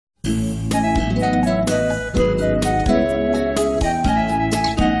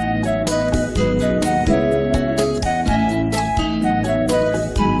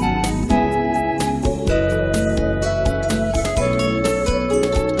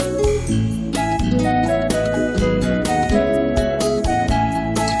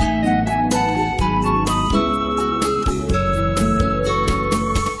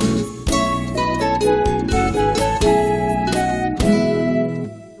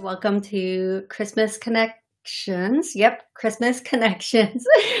welcome to Christmas Connections. Yep, Christmas Connections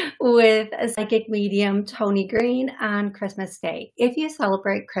with a psychic medium, Toni Green, on Christmas Day. If you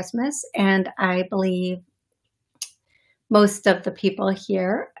celebrate Christmas, and I believe most of the people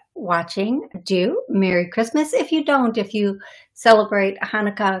here watching do, Merry Christmas. If you don't, if you celebrate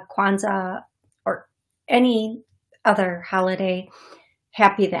Hanukkah, Kwanzaa, or any other holiday,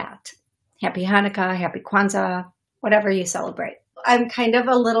 happy that. Happy Hanukkah, happy Kwanzaa, whatever you celebrate. I'm kind of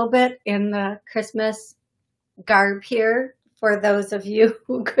a little bit in the Christmas garb here for those of you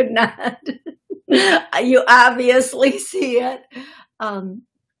who could not. You obviously see it.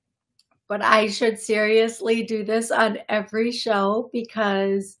 But I should seriously do this on every show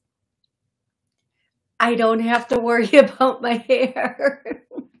because I don't have to worry about my hair.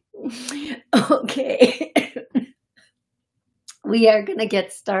 Okay. We are going to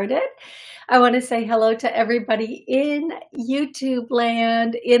get started. I want to say hello to everybody in YouTube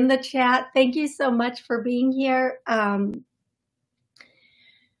land, in the chat. Thank you so much for being here. I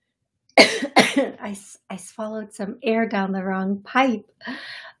swallowed some air down the wrong pipe.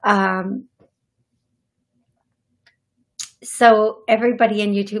 So everybody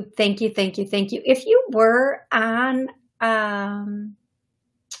in YouTube, thank you, thank you, thank you. If you were on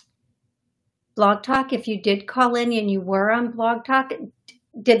Blog Talk, if you did call in and you were on Blog Talk,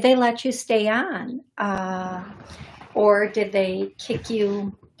 did they let you stay on? Or did they kick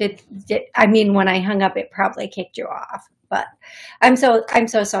you? I mean, when I hung up, it probably kicked you off. But I'm so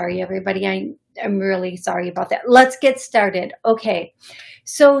sorry, everybody. I'm really sorry about that. Let's get started. Okay.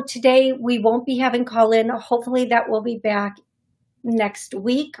 So today we won't be having call in. Hopefully that will be back next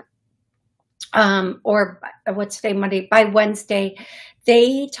week. Or what's today, Monday? By Wednesday.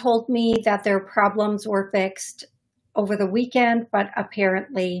 They told me that their problems were fixed over the weekend, but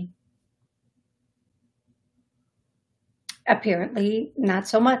apparently not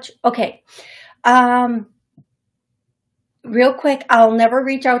so much. Okay. Real quick, I'll never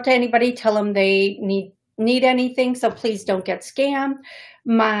reach out to anybody, tell them they need anything, so please don't get scammed.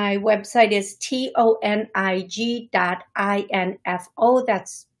 My website is tonig.info.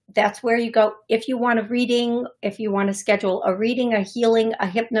 That's where you go if you want a reading, if you want to schedule a reading, a healing, a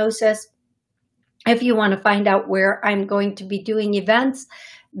hypnosis. If you want to find out where I'm going to be doing events,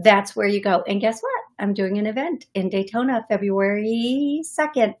 that's where you go. And guess what? I'm doing an event in Daytona, February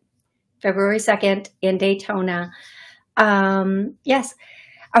 2nd in Daytona. Yes,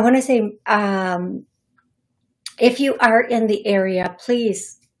 I want to say, if you are in the area,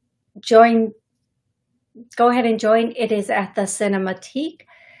 please go ahead and join. It is at the Cinematique.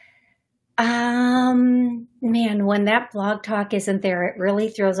 Man, when that Blog Talk isn't there, it really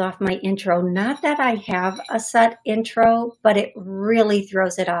throws off my intro. Not that I have a set intro, but it really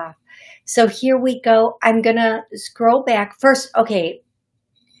throws it off. So here we go. I'm going to scroll back first. Okay.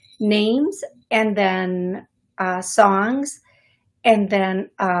 Names and then songs. And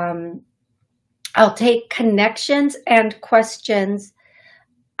then I'll take connections and questions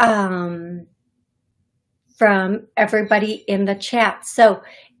from everybody in the chat. So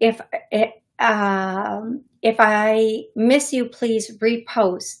if I miss you, please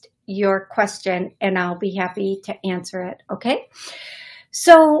repost your question and I'll be happy to answer it. Okay.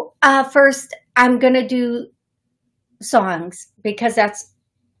 So first I'm going to do songs because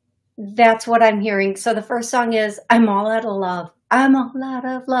that's what I'm hearing. So the first song is I'm All Out of Love. I'm all out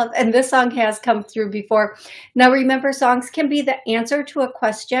of love. And this song has come through before. Now remember, songs can be the answer to a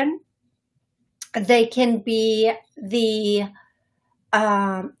question. They can be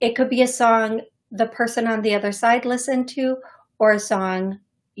it could be a song the person on the other side listened to, or a song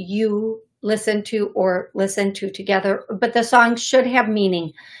you listen to or listen to together. But the song should have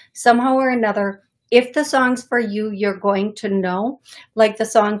meaning somehow or another. If the song's for you, you're going to know. Like the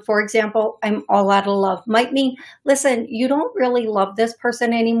song, for example, I'm All Out of Love might mean, listen, you don't really love this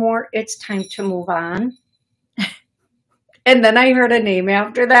person anymore. It's time to move on. And then I heard a name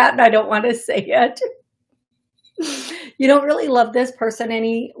after that, and I don't want to say it. You don't really love this person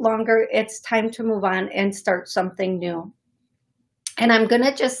any longer. It's time to move on and start something new. And I'm going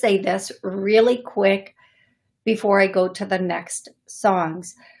to just say this really quick before I go to the next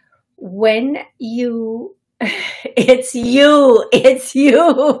songs. When it's you.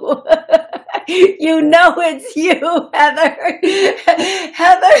 You know it's you, Heather.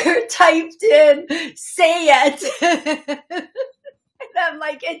 Heather typed in, say it. And I'm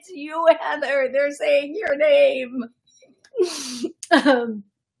like, it's you, Heather. They're saying your name.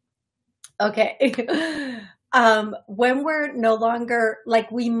 Okay. when we're no longer,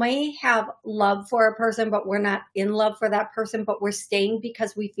 like, we may have love for a person, but we're not in love for that person, but we're staying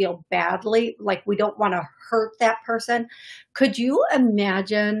because we feel badly, like we don't want to hurt that person. Could you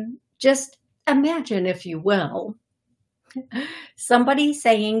imagine, just imagine, if you will, somebody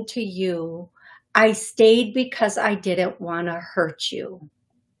saying to you, I stayed because I didn't want to hurt you.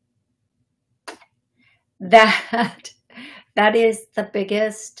 That that is the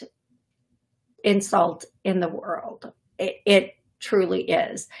biggest insult in the world. It truly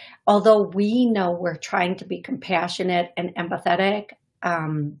is. Although we know we're trying to be compassionate and empathetic,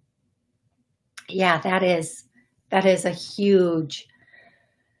 yeah, that is a huge,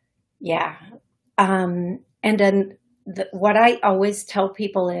 yeah. And then what I always tell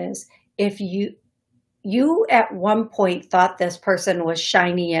people is, if you at one point thought this person was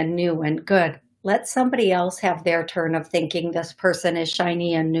shiny and new and good, let somebody else have their turn of thinking this person is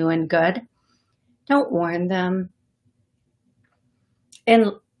shiny and new and good. Don't warn them,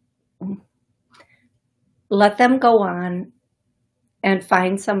 and let them go on and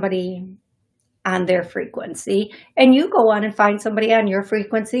find somebody on their frequency, and you go on and find somebody on your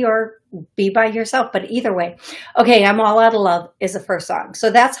frequency, or be by yourself. But either way, okay, I'm All Out of Love is the first song.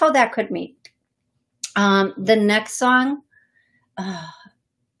 So that's how that could meet. The next song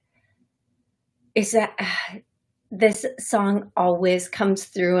is that this song always comes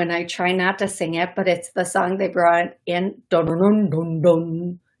through, and I try not to sing it, but it's the song they brought in. Dun dun dun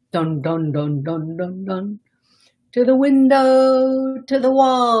dun dun dun dun dun dun dun. To the window, to the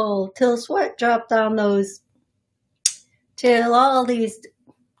wall, till sweat dropped down those, till all these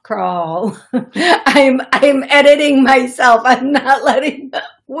crawl. I'm editing myself. I'm not letting the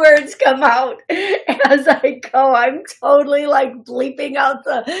words come out as I go. I'm totally like bleeping out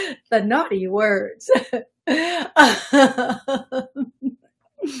the naughty words.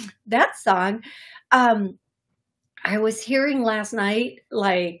 That song, I was hearing last night,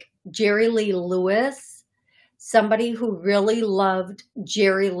 like Jerry Lee Lewis, somebody who really loved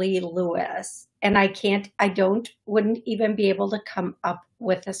Jerry Lee Lewis. And wouldn't even be able to come up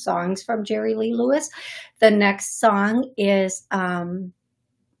with the songs from Jerry Lee Lewis. The next song is,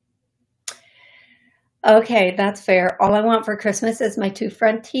 okay, that's fair. All I Want for Christmas Is My Two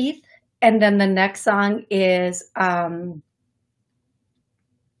Front Teeth. And then the next song is,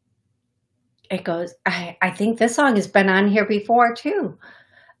 it goes, I think this song has been on here before too.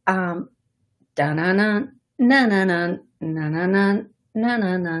 Da-na-na, na-na-na, na-na-na,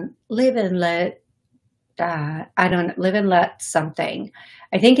 na-na-na, live and let die. I don't know, live and let something.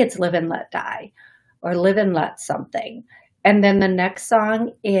 I think it's Live and Let Die, or Live and Let something. And then the next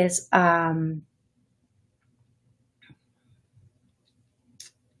song is,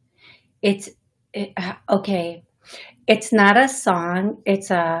 okay. It's not a song. It's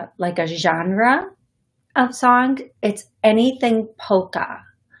like a genre of song. It's anything polka.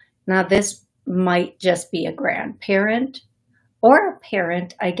 Now this might just be a grandparent or a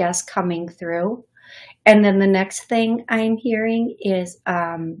parent, I guess, coming through. And then the next thing I'm hearing is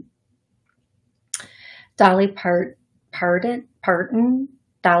Dolly Parton.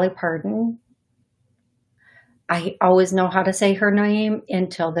 Dolly Parton. I always know how to say her name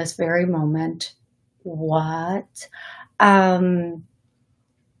until this very moment. What?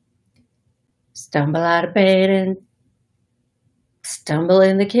 Stumble out of bed and stumble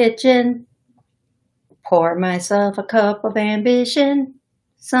in the kitchen. Pour myself a cup of ambition.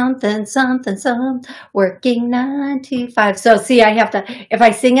 Something, working 9 to 5. So see, I have to, if I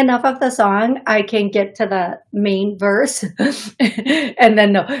sing enough of the song, I can get to the main verse. And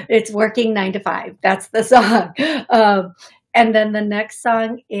then no, it's working 9 to 5. That's the song. And then the next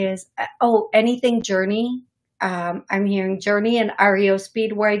song is, Anything Journey. I'm hearing Journey and REO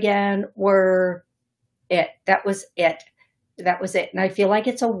Speedwagon were it. That was it. That was it. And I feel like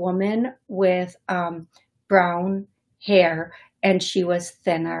it's a woman with brown hair, and she was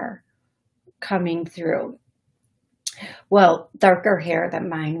thinner coming through. Well, darker hair than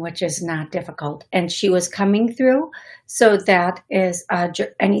mine, which is not difficult. And she was coming through. So that is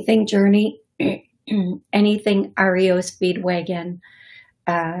Anything Journey, Anything REO Speedwagon.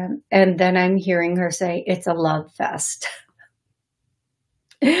 And then I'm hearing her say, it's a love fest.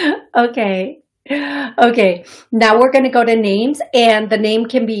 Okay. Okay, now we're going to go to names, and the name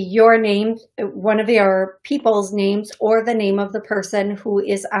can be your name, one of your people's names, or the name of the person who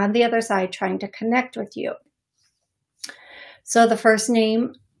is on the other side trying to connect with you. So the first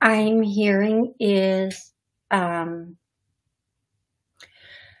name I'm hearing is the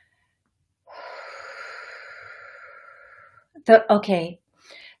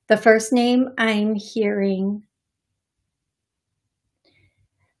first name I'm hearing,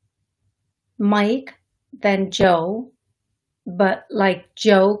 Mike then Joe, but like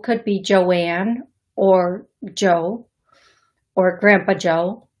Joe could be Joanne or Joe or Grandpa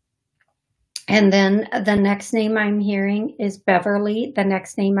Joe. And then the next name I'm hearing is Beverly. The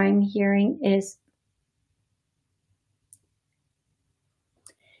next name I'm hearing is,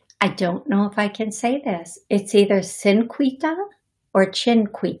 I don't know if I can say this. It's either Sinquita or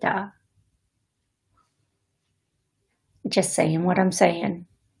Chinquita. Just saying what I'm saying.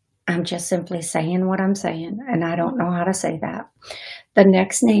 I'm just simply saying what I'm saying, and I don't know how to say that. The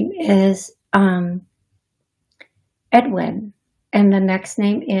next name is Edwin, and the next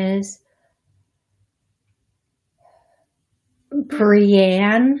name is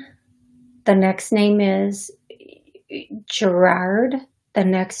Brianne. The next name is Gerard. The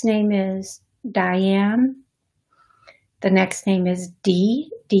next name is Diane. The next name is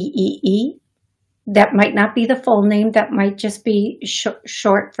D-E-E. That might not be the full name. That might just be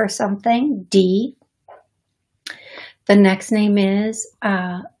short for something, D. The next name is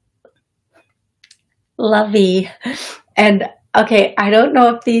Lovey. And okay, I don't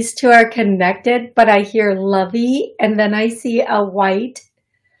know if these two are connected, but I hear Lovey and then I see a white,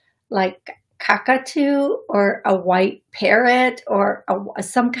 like cockatoo or a white parrot or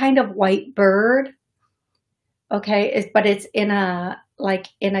some kind of white bird. Okay, but it's in a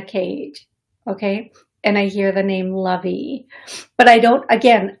cage. Okay, and I hear the name Lovey, but I don't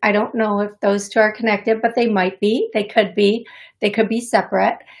know if those two are connected, but they might be. They could be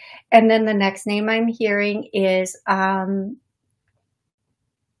separate. And then the next name I'm hearing is I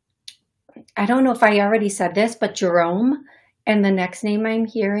don't know if I already said this, but Jerome. And the next name I'm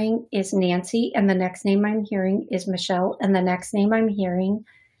hearing is Nancy. And the next name I'm hearing is Michelle. And the next name I'm hearing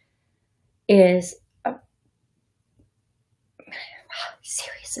is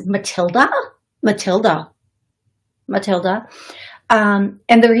seriously, Matilda. And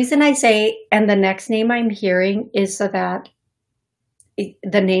the reason I say, and the next name I'm hearing is so that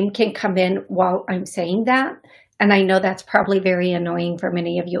the name can come in while I'm saying that. And I know that's probably very annoying for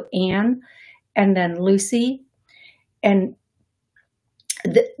many of you. Anne, and then Lucy. And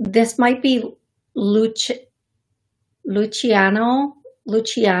this might be Luciano.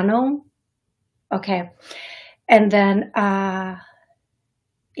 Okay. And then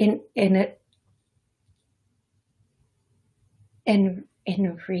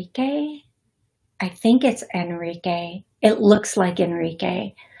Enrique. I think it's Enrique. It looks like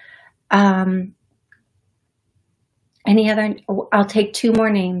Enrique. Any other? I'll take two more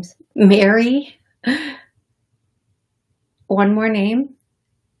names. Mary. One more name.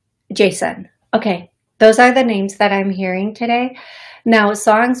 Jason. Okay. Those are the names that I'm hearing today. Now,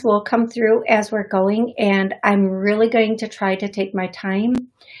 songs will come through as we're going, and I'm really going to try to take my time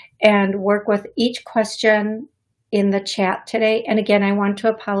and work with each question in the chat today. And again, I want to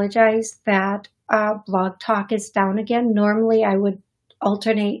apologize that Blog Talk is down again. Normally, I would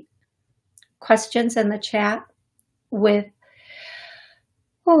alternate questions in the chat with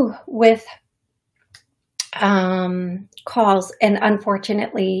calls, and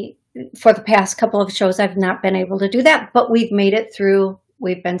unfortunately, for the past couple of shows, I've not been able to do that, but we've made it through.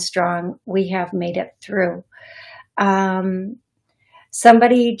 We've been strong. We have made it through.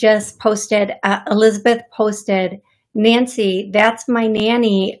 Somebody just posted, Elizabeth posted, Nancy, that's my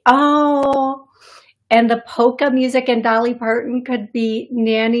nanny. Oh, and the polka music and Dolly Parton could be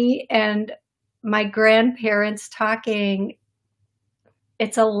Nanny and my grandparents talking.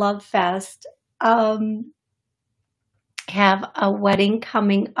 It's a love fest. Have a wedding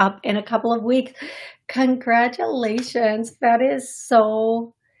coming up in a couple of weeks. Congratulations. That is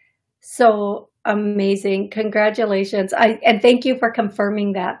so amazing. Congratulations. And thank you for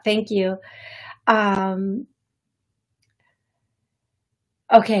confirming that. Thank you.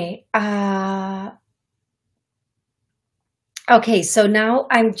 Okay. Okay, so now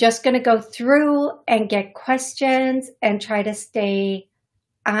I'm just going to go through and get questions and try to stay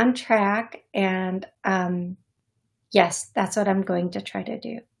on track. And yes, that's what I'm going to try to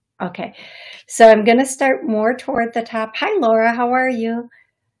do. Okay, so I'm going to start more toward the top. Hi, Laura. How are you?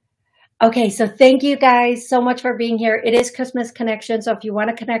 Okay, so thank you guys so much for being here. It is Christmas Connection. So if you want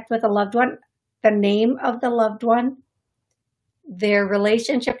to connect with a loved one, the name of the loved one, their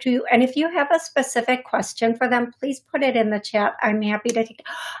relationship to you, and if you have a specific question for them, please put it in the chat. I'm happy to take.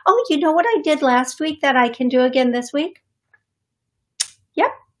 Oh, you know what I did last week that I can do again this week?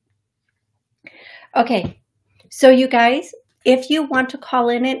 Yep. Okay. So you guys, if you want to call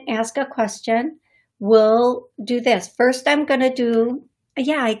in and ask a question, we'll do this. First, I'm going to do,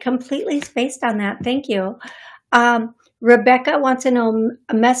 yeah, I completely spaced on that. Thank you. Rebecca wants to know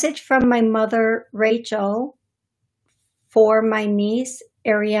a message from my mother, Rachel, for my niece,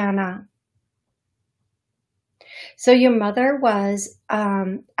 Ariana. So your mother was,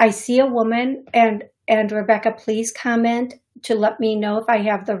 I see a woman, and Rebecca, please comment to let me know if I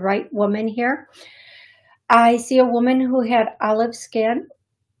have the right woman here. I see a woman who had olive skin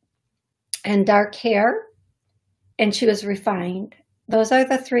and dark hair, and she was refined. Those are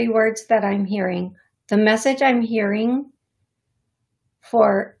the three words that I'm hearing. The message I'm hearing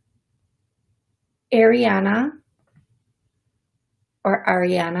for Ariana or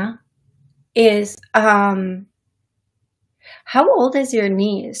Ariana is, how old is your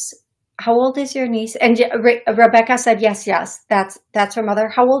niece? How old is your niece? And Rebecca said, yes, yes, that's her mother.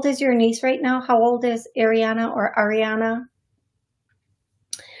 How old is your niece right now? How old is Ariana or Ariana?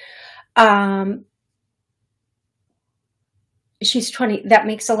 She's 20. That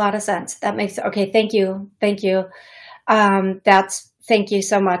makes a lot of sense. That makes, okay. Thank you. Thank you. Thank you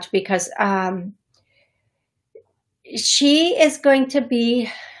so much, because, she is going to be,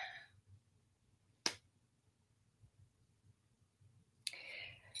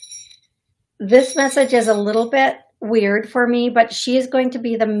 this message is a little bit weird for me, but she is going to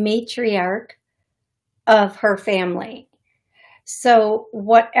be the matriarch of her family. So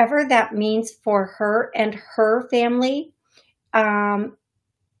whatever that means for her and her family,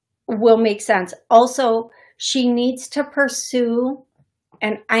 will make sense. Also, she needs to pursue,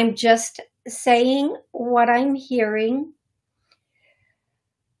 and I'm just saying what I'm hearing,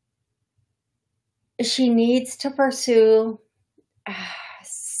 she needs to pursue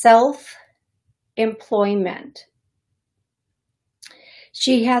self-employment.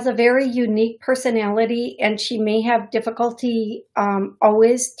 She has a very unique personality, and she may have difficulty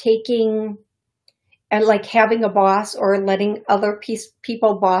always taking and like having a boss or letting other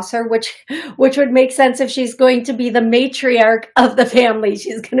people boss her, which would make sense if she's going to be the matriarch of the family.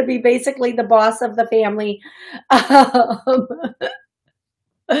 She's going to be basically the boss of the family.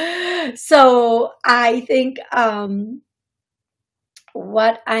 So I think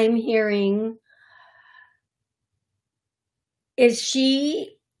what I'm hearing is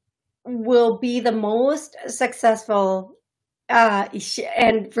she will be the most successful.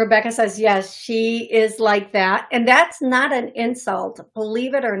 And Rebecca says, yes, she is like that. And that's not an insult,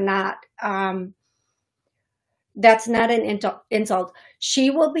 believe it or not. That's not an insult.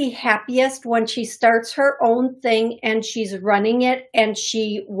 She will be happiest when she starts her own thing and she's running it and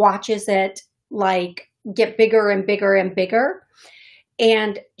she watches it like get bigger and bigger and bigger.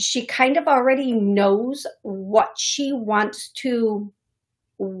 And she kind of already knows what she wants to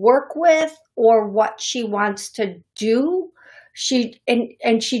work with or what she wants to do. She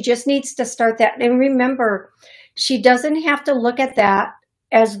just needs to start that. And remember, she doesn't have to look at that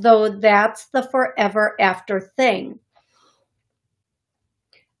as though that's the forever after thing.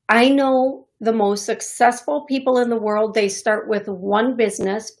 I know the most successful people in the world, they start with one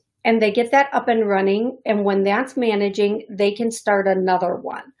business and they get that up and running. And when that's managing, they can start another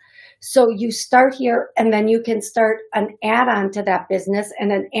one. So you start here and then you can start an add-on to that business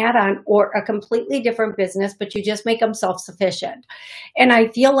and an add-on or a completely different business, but you just make them self-sufficient. And I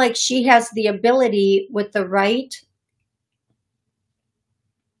feel like she has the ability with the right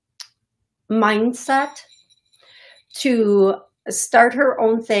mindset to start her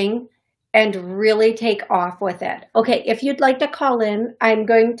own thing and really take off with it. Okay, if you'd like to call in, I'm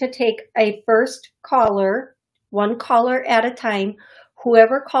going to take a first caller, one caller at a time.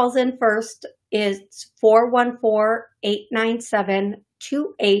 Whoever calls in first is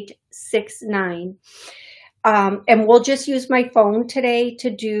 414-897-2869. And we'll just use my phone today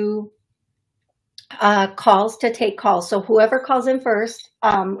to do calls, to take calls. So whoever calls in first,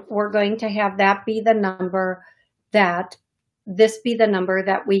 we're going to have that be the number that, this be the number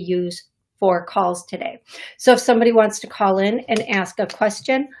that we use for calls today. So if somebody wants to call in and ask a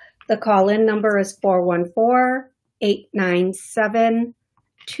question, the call-in number is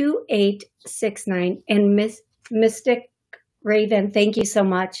 414-897-2869. And Mystic Raven, thank you so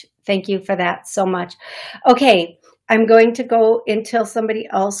much. Thank you for that so much. Okay, I'm going to go until somebody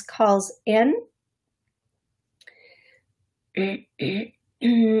else calls in. I'm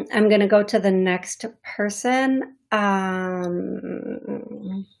going to go to the next person.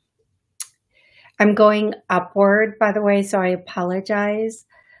 I'm going upward, by the way, so I apologize.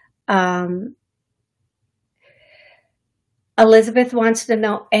 Elizabeth wants to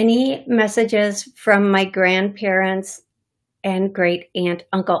know any messages from my grandparents and great aunt,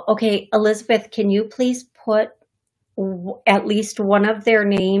 uncle. Okay, Elizabeth, can you please put at least one of their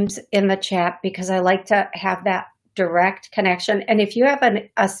names in the chat, because I like to have that direct connection. And if you have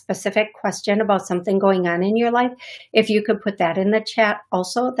a specific question about something going on in your life, if you could put that in the chat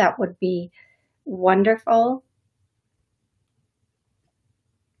also, that would be wonderful.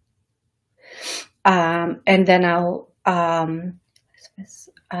 And then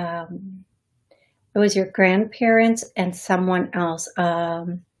it was your grandparents and someone else.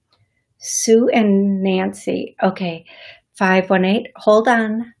 Sue and Nancy. Okay. 518. Hold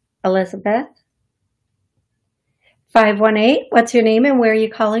on, Elizabeth. 518. What's your name and where are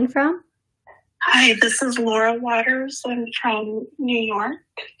you calling from? Hi, this is Laura Waters. I'm from New York.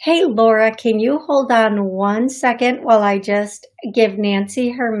 Hey, Laura, can you hold on 1 second while I just give Nancy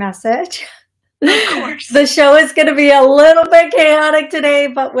her message? Of course. The show is going to be a little bit chaotic today,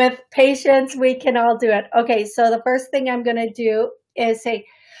 but with patience, we can all do it. Okay, so the first thing I'm going to do is say,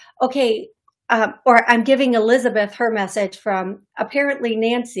 okay, or I'm giving Elizabeth her message from apparently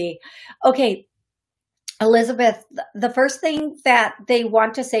Nancy. Okay, Elizabeth, the first thing that they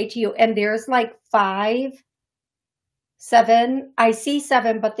want to say to you, and there's like 5, 7, I see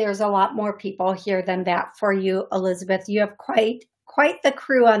 7, but there's a lot more people here than that for you, Elizabeth. You have quite the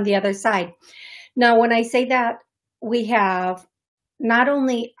crew on the other side. Now, when I say that, we have not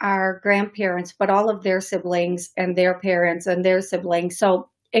only our grandparents, but all of their siblings and their parents and their siblings. So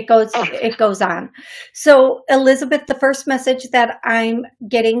it goes on. So Elizabeth, the first message that I'm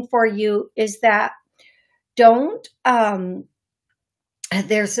getting for you is that don't,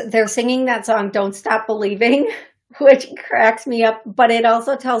 they're singing that song, Don't Stop Believing, which cracks me up, but it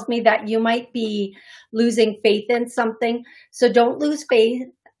also tells me that you might be losing faith in something. So don't lose faith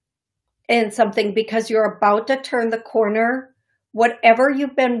in something because you're about to turn the corner. Whatever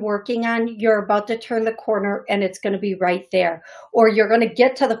you've been working on, you're about to turn the corner and it's going to be right there. Or you're going to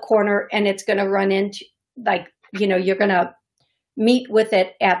get to the corner and it's going to run into, like, you're going to meet with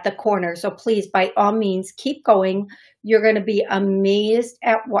it at the corner. So please, by all means, keep going. You're going to be amazed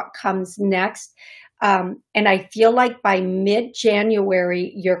at what comes next. And I feel like by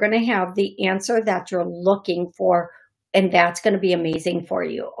mid-January, you're going to have the answer that you're looking for. And that's going to be amazing for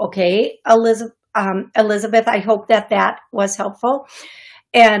you. Okay, Elizabeth, I hope that was helpful.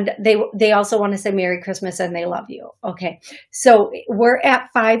 And they also want to say Merry Christmas and they love you. Okay, so we're at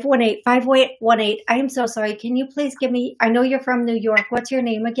 518. 518. I am so sorry. Can you please give me, I know you're from New York. What's your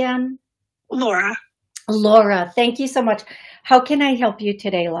name again? Laura. Laura, thank you so much. How can I help you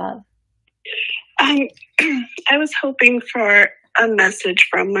today, love? I was hoping for a message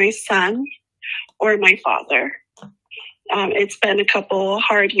from my son or my father. It's been a couple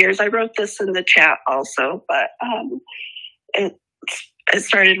hard years. I wrote this in the chat also, but it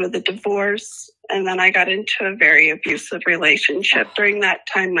started with a divorce, and then I got into a very abusive relationship. During that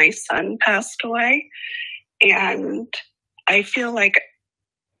time, my son passed away, and I feel like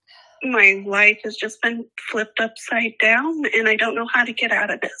my life has just been flipped upside down, and I don't know how to get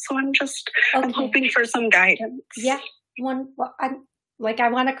out of it. So I'm hoping for some guidance. Yeah, I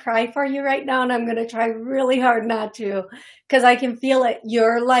want to cry for you right now, and I'm going to try really hard not to, because I can feel it.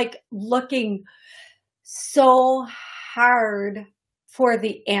 You're like looking so hard for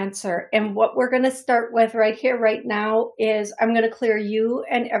the answer. And what we're going to start with right here, right now, is I'm going to clear you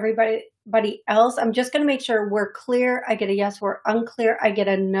and everybody else. I'm just going to make sure we're clear. I get a yes. We're unclear. I get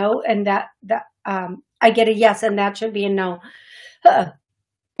a no, and I get a yes, and that should be a no.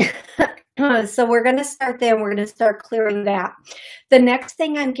 So we're going to start there, and we're going to start clearing that. The next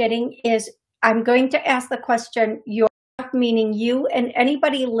thing I'm getting is I'm going to ask the question, your, meaning you and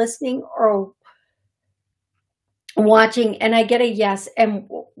anybody listening or watching, and I get a yes, and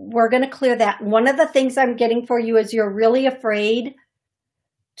we're going to clear that. One of the things I'm getting for you is you're really afraid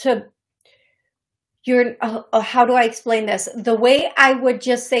to, how do I explain this? The way I would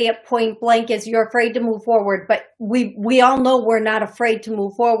just say it point blank is you're afraid to move forward, but we all know we're not afraid to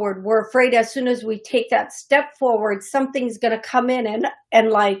move forward. We're afraid as soon as we take that step forward, something's going to come in and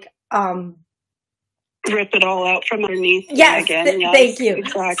like, rip it all out from underneath. Yes, again. Yes, thank you.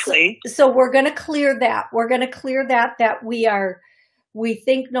 Exactly. So we're going to clear that. We're going to clear that we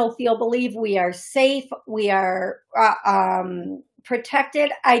think, know, feel, believe we are safe. We are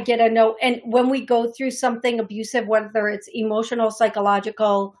protected. I get a no. And when we go through something abusive, whether it's emotional,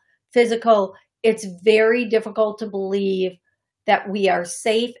 psychological, physical, it's very difficult to believe that we are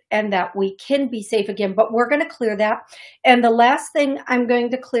safe and that we can be safe again. But we're going to clear that. And the last thing I'm going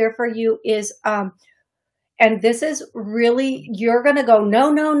to clear for you is, and this is really, you're going to go,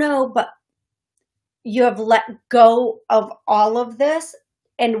 no, but you have let go of all of this,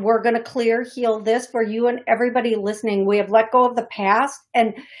 and we're going to heal this for you and everybody listening. We have let go of the past,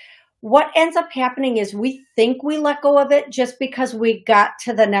 and what ends up happening is we think we let go of it just because we got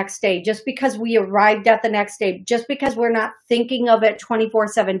to the next day, just because we arrived at the next day, just because we're not thinking of it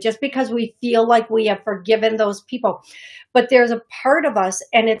 24/7, just because we feel like we have forgiven those people. But there's a part of us,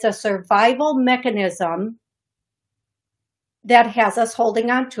 and it's a survival mechanism that has us holding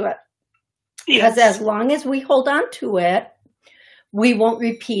on to it. Because as long as we hold on to it, we won't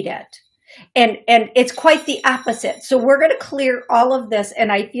repeat it. And it's quite the opposite. So we're going to clear all of this.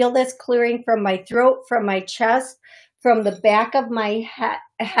 And I feel this clearing from my throat, from my chest, from the back of my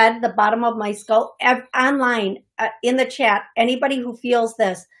head, the bottom of my skull, online, in the chat. Anybody who feels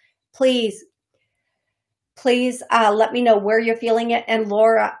this, please let me know where you're feeling it. And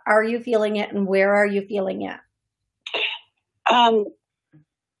Laura, are you feeling it? And where are you feeling it?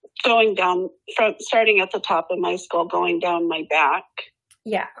 Going down, starting at the top of my skull, going down my back.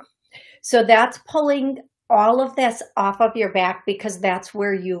 Yeah. So that's pulling all of this off of your back because that's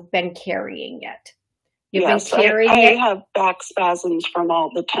where you've been carrying it. You've been carrying it. I have back spasms from all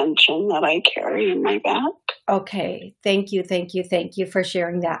the tension that I carry in my back. Okay. Thank you. Thank you. Thank you for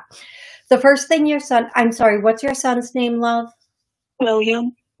sharing that. The first thing your son, I'm sorry, what's your son's name, love?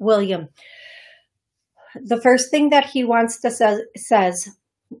 William. William. The first thing that he wants to says,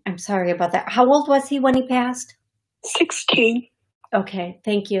 I'm sorry about that. How old was he when he passed? 16. Okay,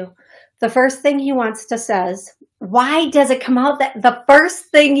 thank you. The first thing he wants to says, why does it come out that the first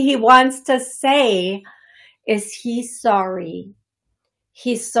thing he wants to say is he's sorry.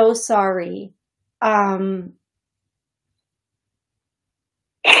 He's so sorry.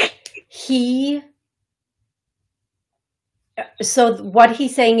 So what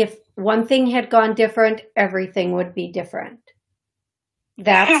he's saying, if one thing had gone different, everything would be different.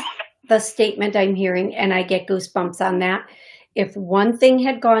 That's the statement I'm hearing, and I get goosebumps on that. If one thing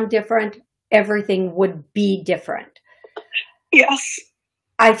had gone different, everything would be different. Yes.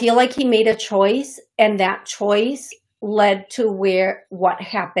 I feel like he made a choice, and that choice led to what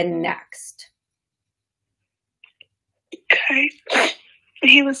happened next. Okay.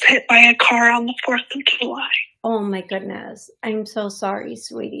 He was hit by a car on the 4th of July. Oh my goodness. I'm so sorry,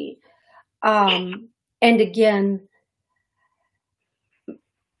 sweetie. And again,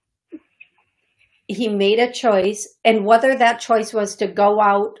 he made a choice, and whether that choice was to go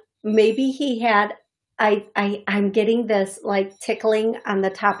out, maybe he had, I'm getting this like tickling on the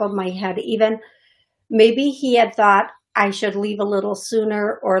top of my head. Even maybe he had thought I should leave a little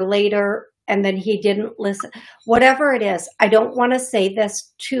sooner or later, and then he didn't listen. Whatever it is, I don't want to say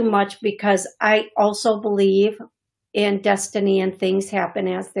this too much because I also believe in destiny and things happen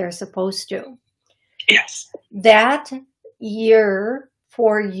as they're supposed to. Yes. That year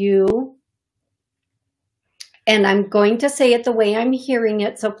for you, and I'm going to say it the way I'm hearing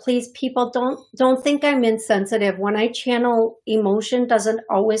it, so please, people, don't think I'm insensitive. When I channel, emotion doesn't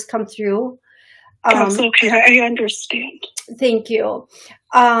always come through. That's okay. I understand. Thank you.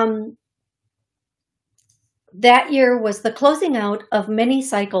 That year was the closing out of many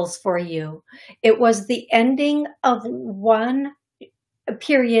cycles for you. It was the ending of one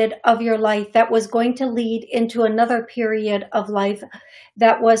period of your life that was going to lead into another period of life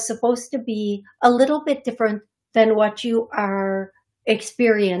that was supposed to be a little bit different than what you are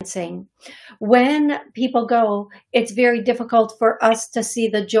experiencing. When people go, it's very difficult for us to see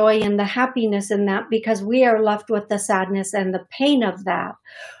the joy and the happiness in that because we are left with the sadness and the pain of that.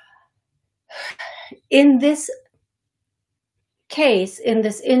 In this case, in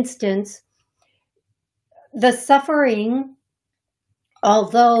this instance, the suffering,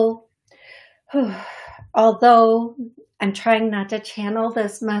 although I'm trying not to channel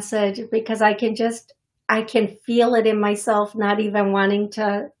this message because I can feel it in myself, not even wanting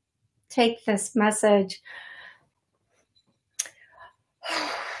to take this message.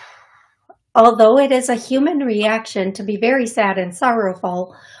 Although it is a human reaction to be very sad and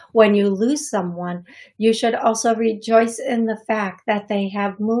sorrowful when you lose someone, you should also rejoice in the fact that they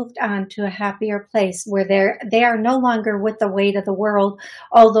have moved on to a happier place where they are no longer with the weight of the world,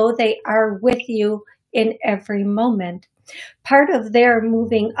 although they are with you in every moment. Part of their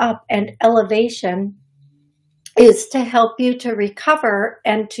moving up and elevation is to help you to recover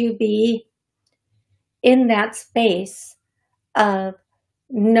and to be in that space of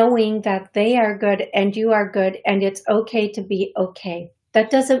knowing that they are good and you are good and it's okay to be okay. That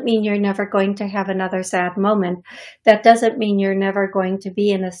doesn't mean you're never going to have another sad moment. That doesn't mean you're never going to be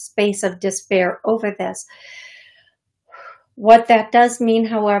in a space of despair over this. What that does mean,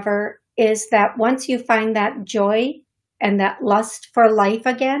 however, is that once you find that joy and that lust for life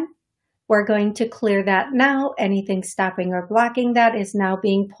again, we're going to clear that now. Anything stopping or blocking that is now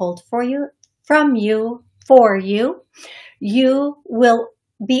being pulled for you, from you, for you. You will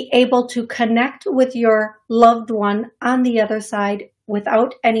be able to connect with your loved one on the other side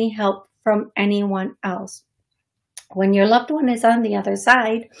without any help from anyone else. When your loved one is on the other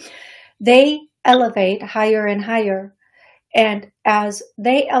side, they elevate higher and higher. And as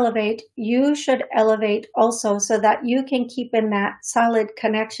they elevate, you should elevate also so that you can keep in that solid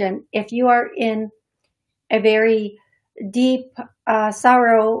connection. If you are in a very deep,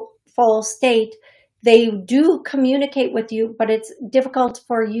 sorrowful state, they do communicate with you, but it's difficult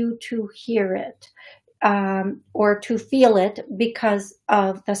for you to hear it or to feel it because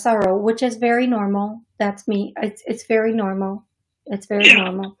of the sorrow, which is very normal. That's me. It's very normal. It's very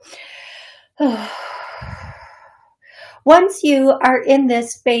normal. Once you are in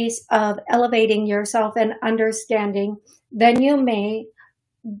this space of elevating yourself and understanding, then you may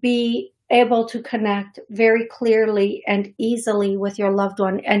be able to connect very clearly and easily with your loved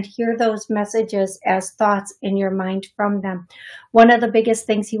one and hear those messages as thoughts in your mind from them. One of the biggest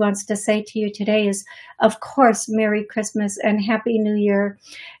things he wants to say to you today is, of course, Merry Christmas and Happy New Year.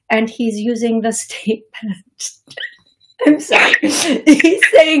 And he's using the statement. I'm sorry. He's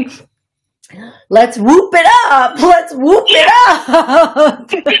saying, let's whoop it up. Let's whoop it up.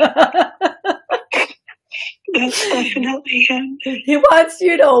 That's definitely him. He wants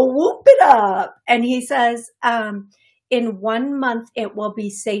you to whoop it up. And he says, in 1 month, it will be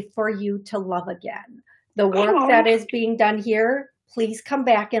safe for you to love again. The work that is being done here, please come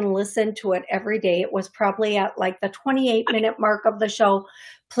back and listen to it every day. It was probably at like the 28-minute mark of the show.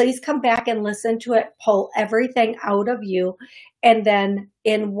 Please come back and listen to it, pull everything out of you. And then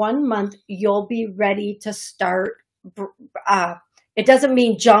in 1 month, you'll be ready to start. It doesn't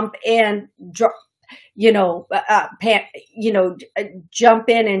mean jump in, jump in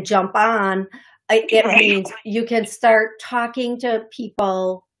and jump on. It means you can start talking to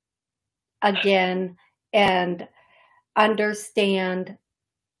people again and understand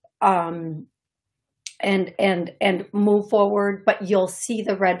and move forward, but you'll see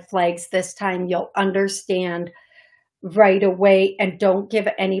the red flags this time. You'll understand right away, and don't give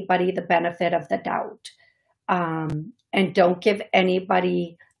anybody the benefit of the doubt. And don't give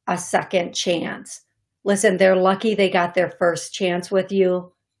anybody a second chance. Listen, they're lucky they got their first chance with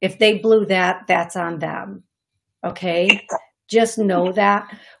you. If they blew that, that's on them. Okay? Just know that.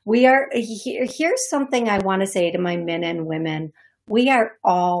 Here's something I want to say to my men and women. We are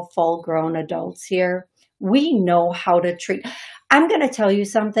all full-grown adults here. We know how to treat. I'm going to tell you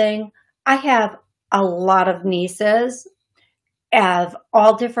something. I have a lot of nieces of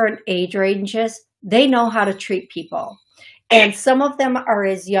all different age ranges. They know how to treat people. And some of them are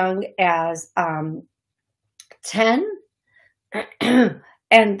as young as 10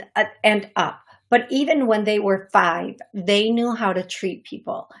 and up. But even when they were 5, they knew how to treat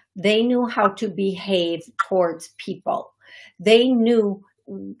people. They knew how to behave towards people. They knew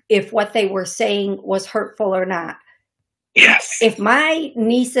if what they were saying was hurtful or not. Yes. If my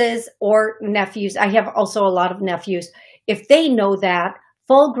nieces or nephews, I have also a lot of nephews, if they know that,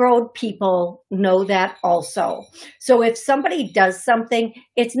 full-grown people know that also. So if somebody does something,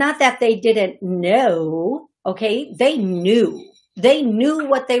 it's not that they didn't know, okay? They knew. They knew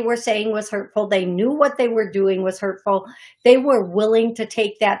what they were saying was hurtful. They knew what they were doing was hurtful. They were willing to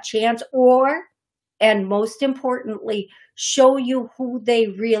take that chance or, and most importantly, show you who they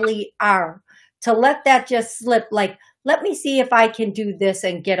really are. To let that just slip, like, let me see if I can do this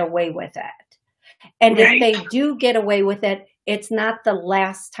and get away with it. And if they do get away with it, it's not the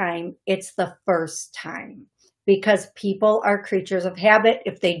last time, it's the first time. Because people are creatures of habit.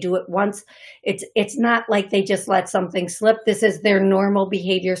 If they do it once, it's not like they just let something slip. This is their normal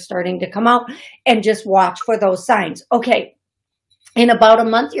behavior starting to come out, and just watch for those signs. Okay, in about a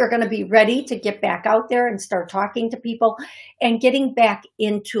month, you're going to be ready to get back out there and start talking to people and getting back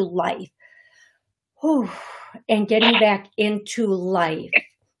into life. Whew. And getting back into life.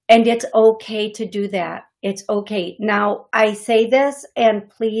 And it's okay to do that. It's okay. Now, I say this, and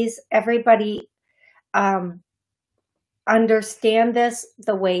please, everybody, understand this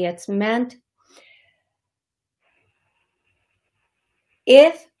the way it's meant.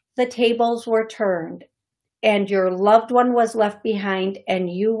 If the tables were turned and your loved one was left behind and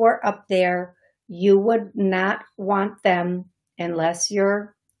you were up there, you would not want them unless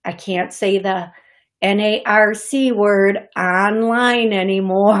you're, I can't say the NARC word online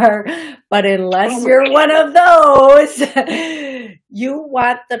anymore, but unless you're one of those, you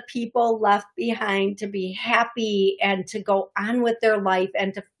want the people left behind to be happy and to go on with their life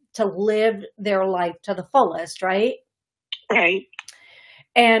and to live their life to the fullest, right? Right.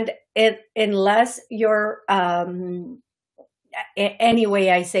 And unless you're, anyway,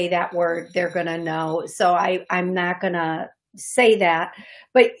 I say that word, they're going to know. So I'm not going to say that,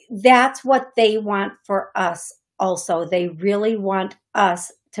 but that's what they want for us also. They really want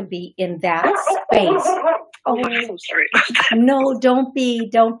us to be in that space. Oh, I'm so sorry. No, don't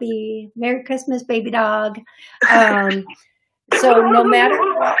be. Merry Christmas, baby dog. So no matter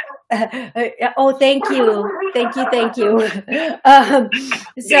what, oh, thank you, thank you, thank you.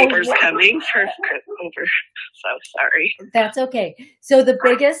 Neighbors coming for over. So sorry. That's okay. So the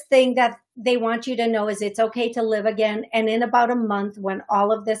biggest thing that they want you to know is it's okay to live again. And in about a month, when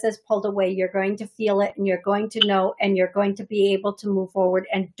all of this is pulled away, you're going to feel it and you're going to know and you're going to be able to move forward.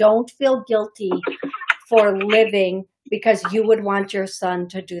 And don't feel guilty for living because you would want your son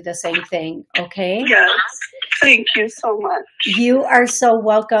to do the same thing. Okay? Yes. Thank you so much. You are so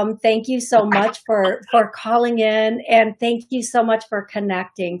welcome. Thank you so much for calling in, and thank you so much for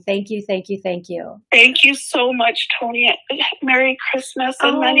connecting. Thank you, thank you, thank you. Thank you so much, Toni. Merry Christmas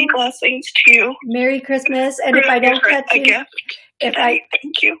and many blessings to you. Merry Christmas. And if I don't catch you,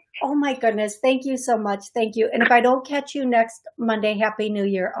 thank you. Oh my goodness, thank you so much. Thank you. And if I don't catch you next Monday, Happy New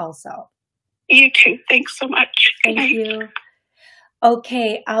Year also. You too. Thanks so much. Thank you.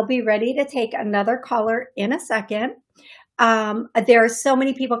 Okay, I'll be ready to take another caller in a second. There are so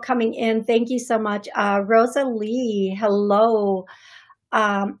many people coming in. Thank you so much. Rosalie, hello.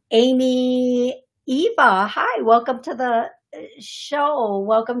 Amy, Eva, hi. Welcome to the show.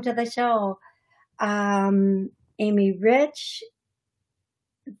 Welcome to the show. Amy Rich,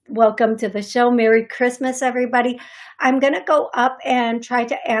 welcome to the show. Merry Christmas, everybody. I'm going to go up and try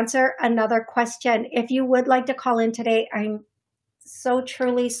to answer another question. If you would like to call in today, I'm so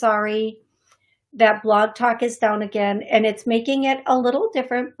truly sorry that Blog Talk is down again, and it's making it a little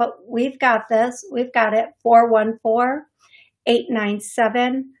different, but we've got this. We've got it.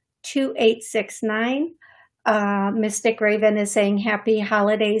 414-897-2869. Mystic Raven is saying happy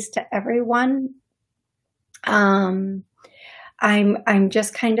holidays to everyone. I'm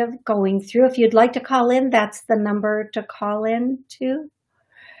just kind of going through. If you'd like to call in, that's the number to call in to.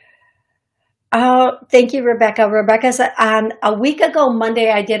 Oh, thank you, Rebecca. Rebecca said a week ago,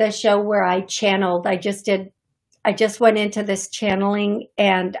 Monday, I did a show where I channeled. I just went into this channeling,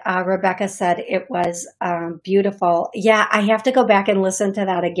 and Rebecca said it was beautiful. Yeah, I have to go back and listen to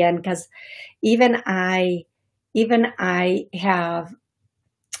that again, because even I have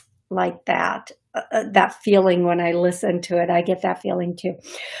like that feeling when I listen to it. I get that feeling too.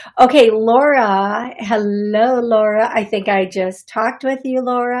 Okay, Laura. Hello, Laura. I think I just talked with you,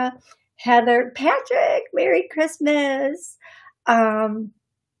 Laura. Heather, Patrick, Merry Christmas.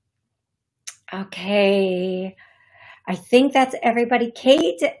 Okay. I think that's everybody.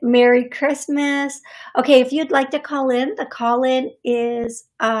 Kate, Merry Christmas. Okay, if you'd like to call in, the call-in is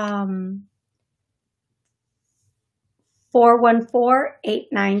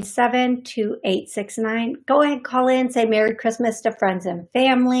 414-897-2869. Go ahead, call in, say Merry Christmas to friends and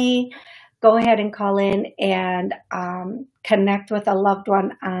family. Go ahead and call in and connect with a loved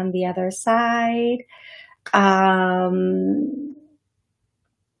one on the other side.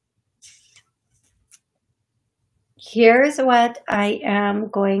 Here's what I am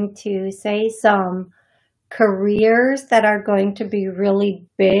going to say, some careers that are going to be really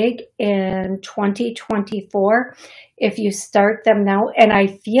big in 2024 if you start them now. And I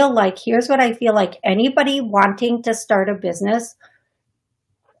feel like, here's what I feel like, anybody wanting to start a business,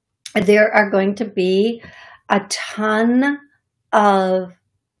 there are going to be a ton of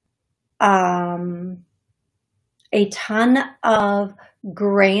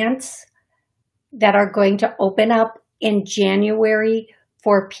grants that are going to open up in January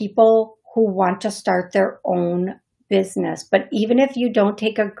for people who want to start their own business. But even if you don't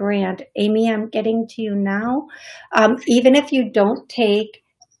take a grant, Amy, I'm getting to you now. Even if you don't take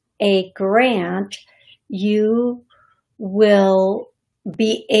a grant, you will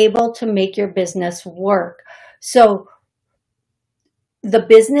be able to make your business work. So the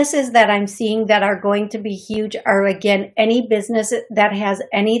businesses that I'm seeing that are going to be huge are, again, any business that has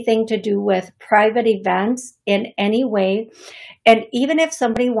anything to do with private events in any way. And even if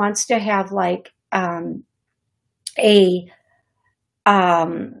somebody wants to have like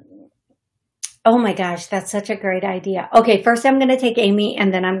oh my gosh, that's such a great idea. Okay, first I'm going to take Amy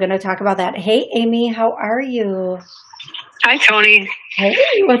and then I'm going to talk about that. Hey, Amy, how are you? Hi, Toni. Hey,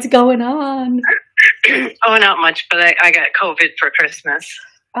 what's going on? Oh, not much, but I got COVID for Christmas.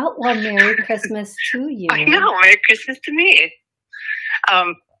 Oh, well, Merry Christmas to you. I know, Merry Christmas to me.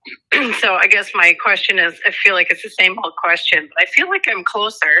 So I guess my question is, I feel like it's the same old question, but I feel like I'm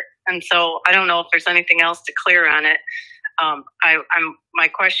closer. And so I don't know if there's anything else to clear on it. My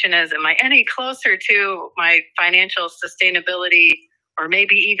question is, am I any closer to my financial sustainability or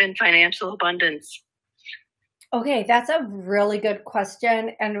maybe even financial abundance? Okay, that's a really good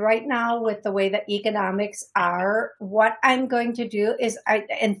question. And right now, with the way that economics are, what I'm going to do is,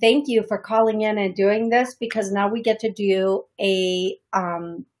 and thank you for calling in and doing this, because now we get to do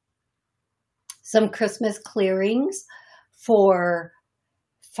some Christmas clearings for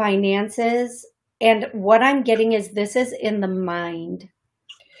finances. And what I'm getting is this is in the mind.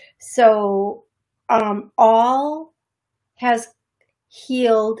 So all has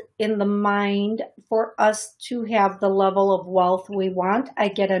healed in the mind for us to have the level of wealth we want. I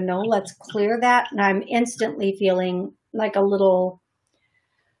get a no. Let's clear that. And I'm instantly feeling like a little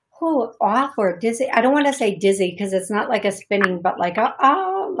off or dizzy. I don't want to say dizzy because it's not like a spinning, but like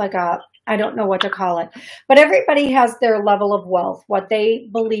I don't know what to call it. But everybody has their level of wealth, what they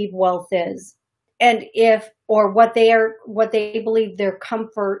believe wealth is. And what they believe their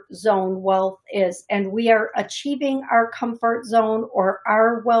comfort zone wealth is. And we are achieving our comfort zone or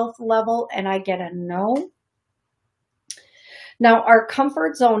our wealth level, and I get a no. Now, our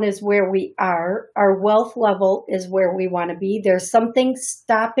comfort zone is where we are. Our wealth level is where we want to be. There's something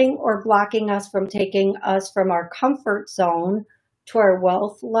stopping or blocking us from taking us from our comfort zone to our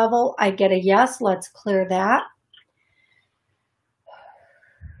wealth level. I get a yes. Let's clear that.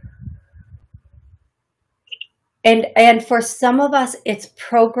 And for some of us, it's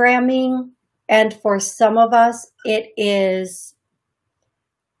programming. And for some of us, it is,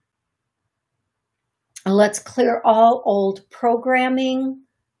 let's clear all old programming.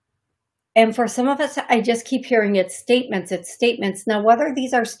 And for some of us, I just keep hearing it's statements. Now, whether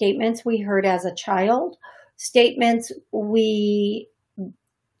these are statements we heard as a child, statements we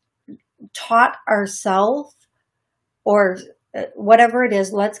taught ourselves, or whatever it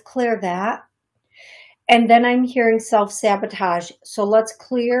is, let's clear that. And then I'm hearing self-sabotage. So let's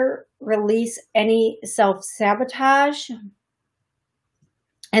release any self-sabotage.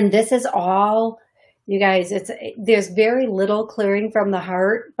 And this is all, you guys, there's very little clearing from the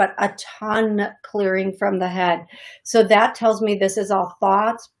heart, but a ton clearing from the head. So that tells me this is all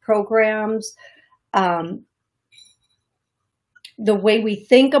thoughts, programs, the way we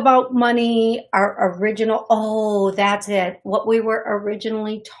think about money, our original, that's it. What we were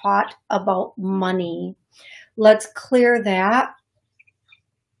originally taught about money. Let's clear that.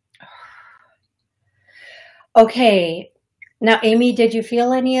 Okay. Now, Amy, did you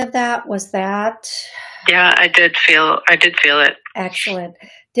feel any of that? Was that? Yeah, I did feel it. Excellent.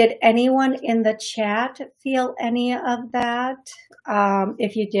 Did anyone in the chat feel any of that?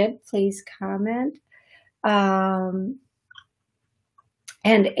 If you did, please comment.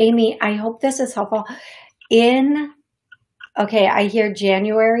 And Amy, I hope this is helpful. Okay, I hear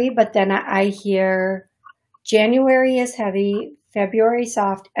January, but then I hear January is heavy, February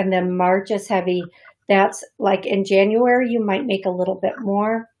soft, and then March is heavy. That's like in January, you might make a little bit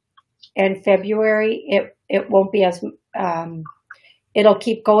more. And February, it won't be as, it'll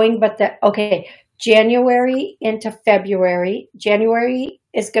keep going, but okay, January into February. January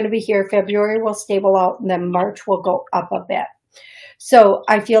is going to be here. February will stable out, and then March will go up a bit. So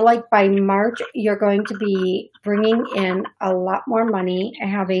I feel like by March, you're going to be bringing in a lot more money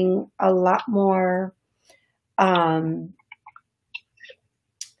and having a lot more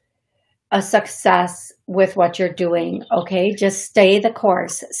a success with what you're doing. Okay, just stay the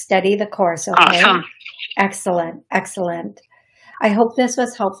course, steady the course. Okay, awesome. Excellent, excellent. I hope this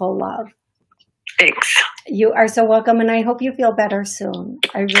was helpful, love. Thanks. You are so welcome, and I hope you feel better soon.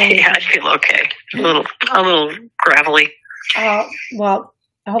 I really I feel okay. A little gravelly. Well,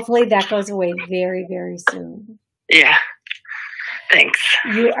 hopefully that goes away very, very soon. Yeah. Thanks.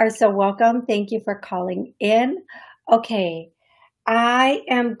 You are so welcome. Thank you for calling in. Okay. I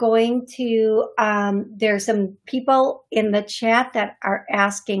am going to, there's some people in the chat that are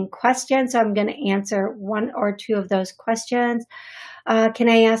asking questions. So I'm going to answer one or two of those questions. Can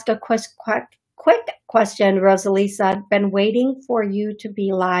I ask a quick question? Rosalie said, been waiting for you to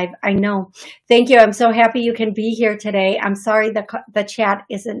be live. I know. Thank you. I'm so happy you can be here today. I'm sorry the chat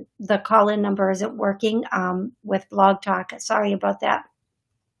isn't, the call-in number isn't working with Blog Talk. Sorry about that.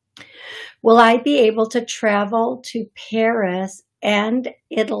 Will I be able to travel to Paris and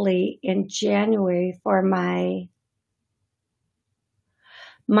Italy in January for my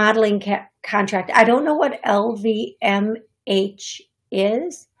modeling contract? I don't know what LVMH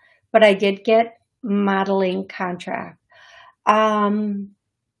is, but I did get modeling contract. The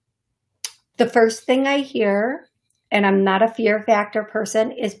first thing I hear, and I'm not a fear factor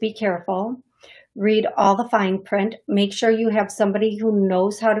person, is be careful. Read all the fine print. Make sure you have somebody who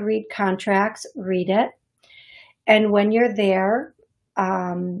knows how to read contracts. Read it. And when you're there,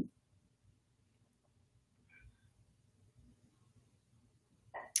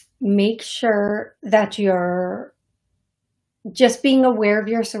 make sure that you're just being aware of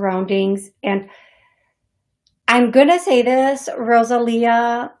your surroundings. And I'm going to say this,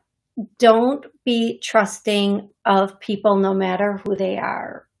 Rosalia, don't be trusting of people no matter who they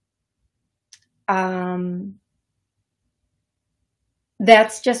are.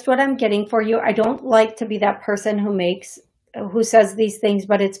 that's just what I'm getting for you. I don't like to be that person who says these things,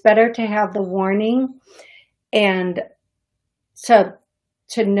 but it's better to have the warning and to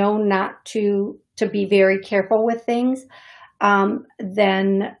know not to be very careful with things,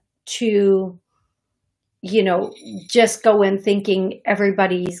 than to, just go in thinking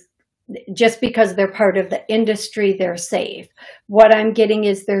everybody's, just because they're part of the industry, they're safe. What I'm getting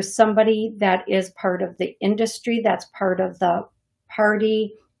is there's somebody that is part of the industry, that's part of the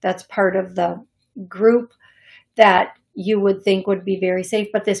party, that's part of the group that you would think would be very safe,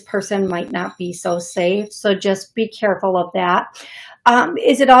 but this person might not be so safe. So just be careful of that.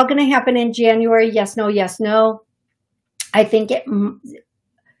 Is it all going to happen in January? Yes, no, yes, no. I think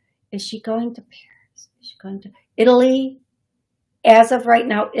is she going to Paris? Is she going to Italy? As of right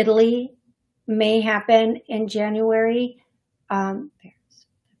now, Italy may happen in January. Paris.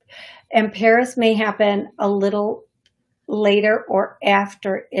 And Paris may happen a little later or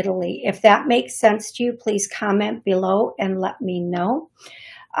after Italy. If that makes sense to you, please comment below and let me know.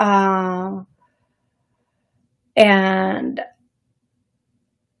 And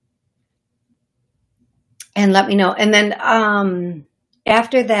let me know. And then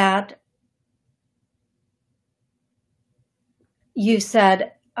after that, you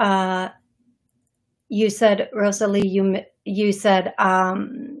said, Rosalie, you said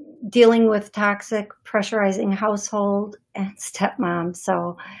dealing with toxic, pressurizing household and stepmom.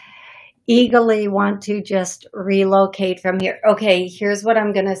 So eagerly want to just relocate from here. Okay, here's what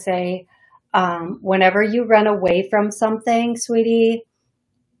I'm going to say. Whenever you run away from something, sweetie,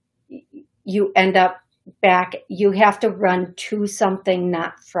 you end up back. You have to run to something,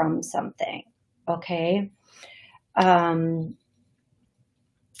 not from something. Okay.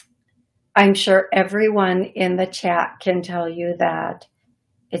 I'm sure everyone in the chat can tell you that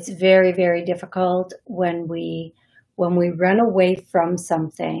it's very, very difficult when we run away from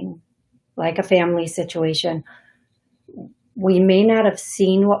something like a family situation. We may not have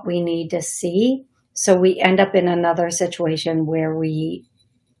seen what we need to see, so we end up in another situation where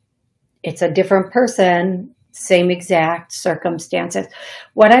it's a different person, same exact circumstances.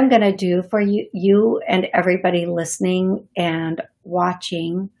 What I'm going to do for you and everybody listening and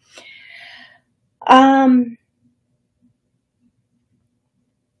watching,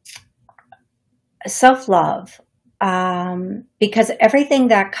 self-love, because everything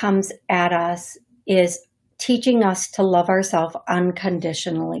that comes at us is teaching us to love ourselves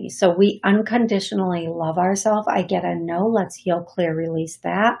unconditionally. So we unconditionally love ourselves. I get a no. Let's heal, clear, release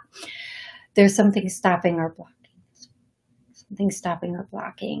that. There's something stopping or blocking. Something stopping or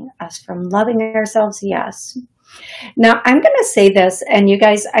blocking us from loving ourselves. Yes. Now I'm going to say this, and you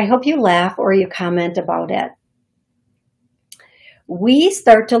guys, I hope you laugh or you comment about it. We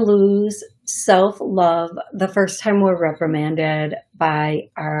start to lose self-love the first time we're reprimanded by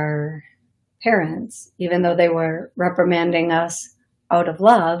our parents, even though they were reprimanding us out of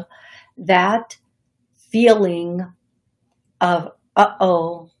love. That feeling of,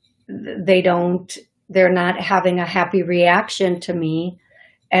 uh-oh, they're not having a happy reaction to me,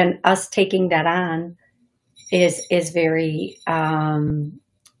 and us taking that on is very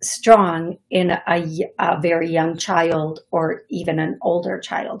strong in a very young child or even an older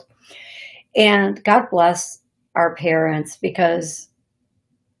child. And God bless our parents, because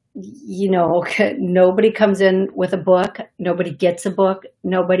nobody comes in with a book, nobody gets a book,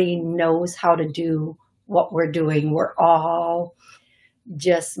 nobody knows how to do what we're doing. We're all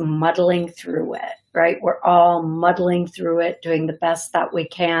just muddling through it, right? We're all muddling through it, doing the best that we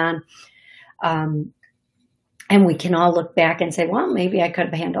can. And we can all look back and say, well, maybe I could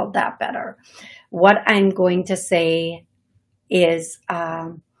have handled that better. What I'm going to say is,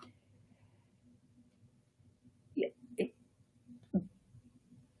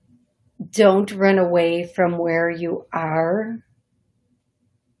 don't run away from where you are,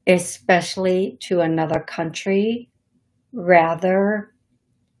 especially to another country. Rather,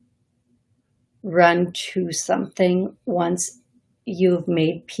 run to something once you've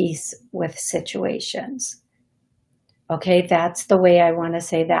made peace with situations. Okay, that's the way I want to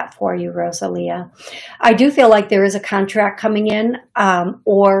say that for you, Rosalia. I do feel like there is a contract coming in,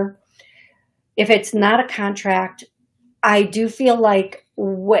 or if it's not a contract, I do feel like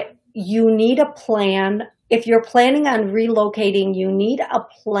what you need a plan. If you're planning on relocating, you need a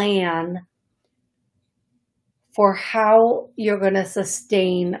plan for how you're going to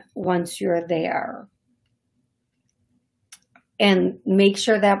sustain once you're there. And make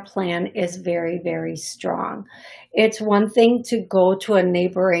sure that plan is very, very strong. It's one thing to go to a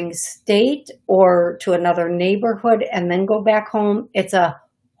neighboring state or to another neighborhood and then go back home. It's a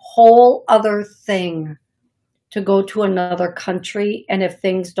whole other thing to go to another country, and if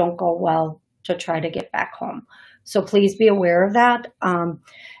things don't go well, to try to get back home. So please be aware of that. And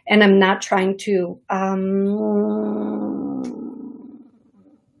I'm not trying to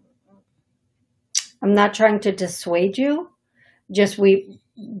dissuade you. Just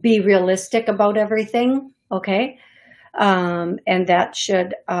be realistic about everything, okay? And that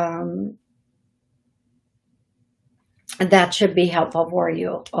should be helpful for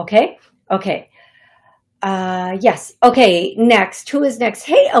you, okay? Okay. Yes. Okay. Next. Who is next?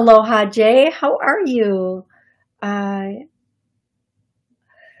 Hey, Aloha, Jay. How are you?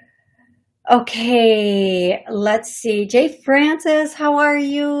 Okay. Let's see. Jay Francis, how are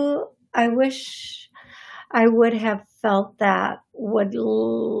you? I wish I would have felt that. Would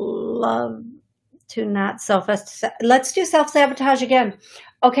love to not let's do self-sabotage again.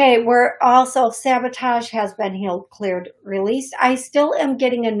 Okay, we're all self-sabotage has been healed, cleared, released. I still am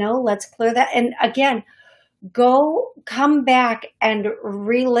getting a no. Let's clear that. And again, come back and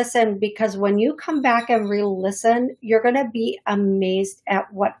re-listen, because when you come back and re-listen, you're going to be amazed at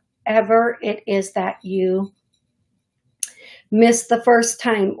whatever it is that you missed the first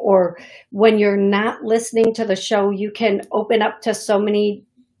time, or when you're not listening to the show, you can open up to so many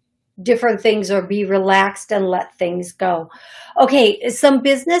different things, or be relaxed and let things go. Okay, some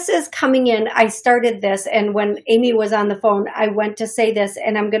business is coming in. I started this, and when Amy was on the phone, I went to say this,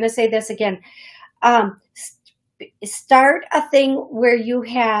 and I'm going to say this again. Start a thing where you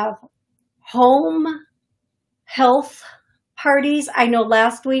have home health parties. I know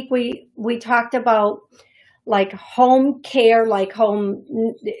last week we talked about like home care, like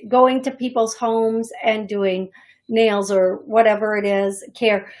going to people's homes and doing nails or whatever it is,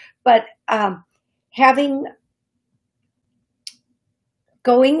 care. But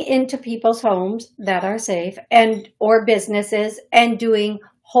going into people's homes that are safe or businesses, and doing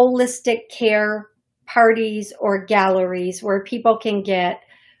holistic care parties or galleries where people can get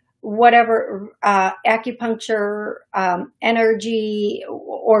whatever acupuncture, energy,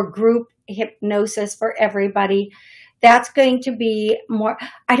 or group hypnosis for everybody. That's going to be more.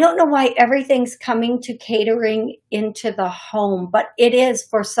 I don't know why everything's coming to catering into the home, but it is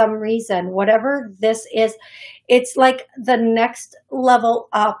for some reason. Whatever this is, it's like the next level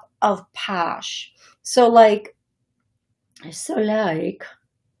up of posh. So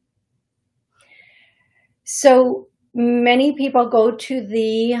many people go to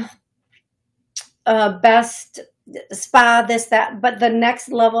the best spa, this, that, but the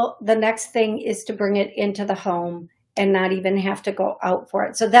next level, the next thing is to bring it into the home and not even have to go out for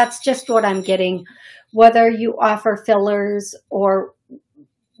it. So that's just what I'm getting. Whether you offer fillers or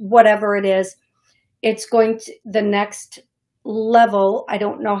whatever it is, it's going to the next level. I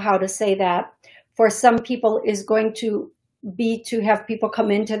don't know how to say that. For some people is going to be to have people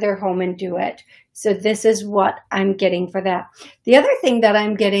come into their home and do it. So this is what I'm getting for that. The other thing that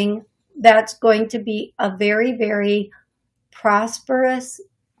I'm getting that's going to be a very, very prosperous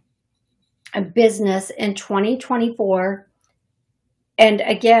business in 2024. And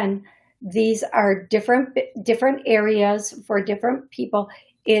again, these are different areas for different people,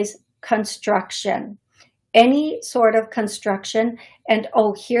 is construction. Any sort of construction. And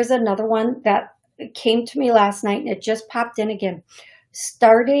oh, here's another one that came to me last night, and it just popped in again.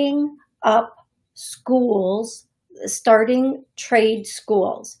 Starting up schools, starting trade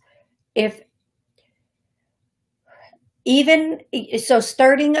schools.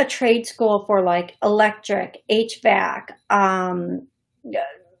 Starting a trade school for like electric, HVAC,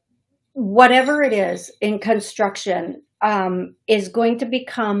 whatever it is in construction, is going to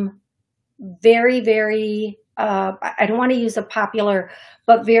become very, very, I don't want to use a popular,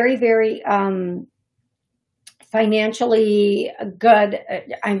 but very, very financially good.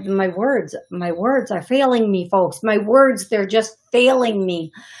 My words are failing me, folks. My words, they're just failing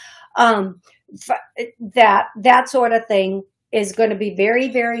me. That sort of thing is going to be very,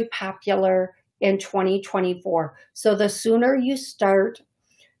 very popular in 2024. So the sooner you start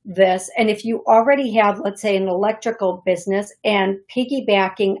this, and if you already have, let's say, an electrical business and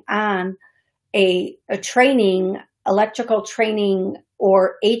piggybacking on a training, electrical training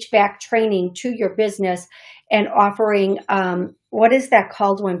or HVAC training to your business, and offering, what is that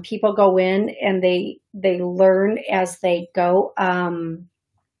called when people go in and they learn as they go?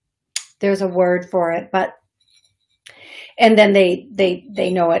 There's a word for it, and then they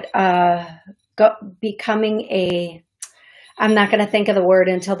know it. Becoming I'm not going to think of the word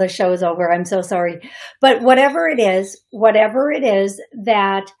until the show is over. I'm so sorry. But whatever it is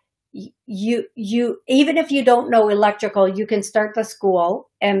that you even if you don't know electrical, you can start the school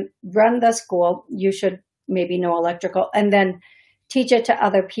and run the school. You should maybe know electrical, and then teach it to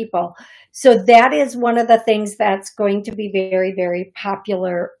other people. So that is one of the things that's going to be very, very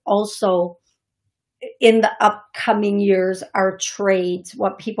popular also in the upcoming years are trades,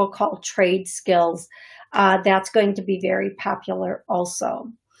 what people call trade skills. That's going to be very popular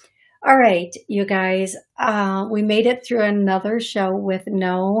also. All right, you guys, we made it through another show with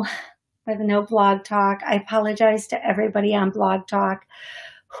no Blog Talk. I apologize to everybody on Blog Talk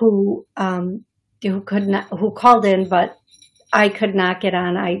who called in, but I could not get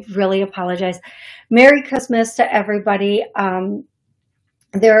on. I really apologize. Merry Christmas to everybody.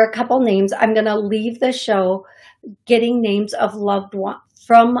 There are a couple names. I'm going to leave the show getting names of loved ones.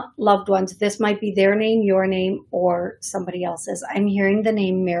 This might be their name, your name, or somebody else's. I'm hearing the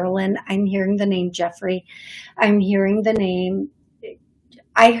name Marilyn. I'm hearing the name Jeffrey. I'm hearing the name.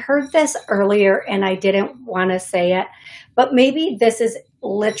 I heard this earlier and I didn't want to say it, but maybe this is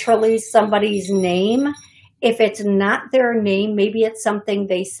literally somebody's name. If it's not their name, maybe it's something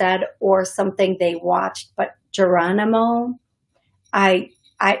they said or something they watched, but Geronimo,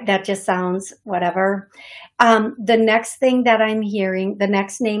 that just sounds whatever. The next thing that I'm hearing, the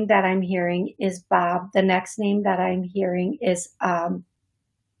next name that I'm hearing is Bob. The next name that I'm hearing is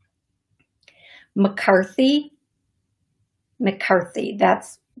McCarthy. McCarthy.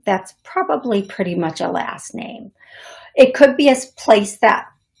 That's probably pretty much a last name. It could be a place that,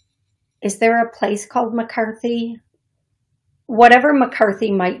 is there a place called McCarthy? Whatever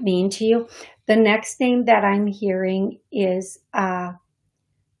McCarthy might mean to you. The next name that I'm hearing is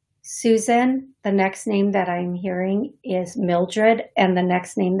Susan. The next name that I'm hearing is Mildred. And the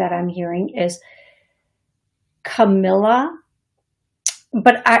next name that I'm hearing is Camilla.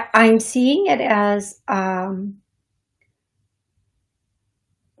 But I'm seeing it as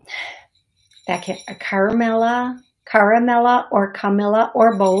Caramella or Camilla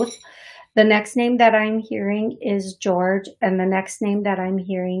or both. The next name that I'm hearing is George, and the next name that I'm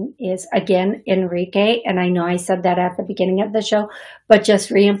hearing is, again, Enrique. And I know I said that at the beginning of the show, but just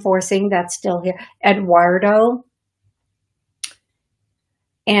reinforcing that's still here. Eduardo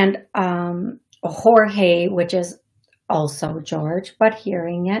and Jorge, which is also George, but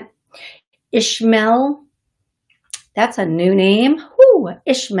hearing it. Ishmael, that's a new name. Whoo,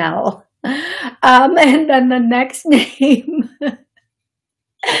 Ishmael. And then the next name...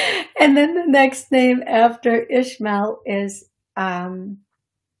 And then the next name after Ishmael is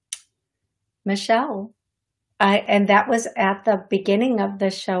Michelle. And that was at the beginning of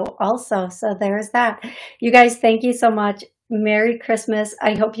the show also. So there's that. You guys, thank you so much. Merry Christmas.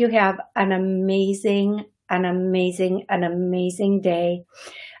 I hope you have an amazing day.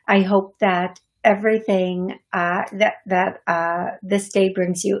 I hope that everything this day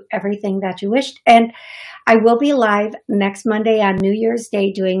brings you everything that you wished. And I will be live next Monday on New Year's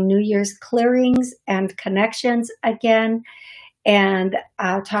Day doing New Year's clearings and connections again, and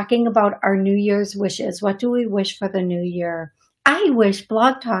talking about our New Year's wishes. What do we wish for the new year? I wish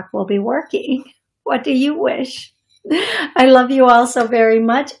Blog Talk will be working. What do you wish? I love you all so very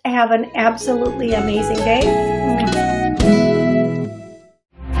much. Have an absolutely amazing day.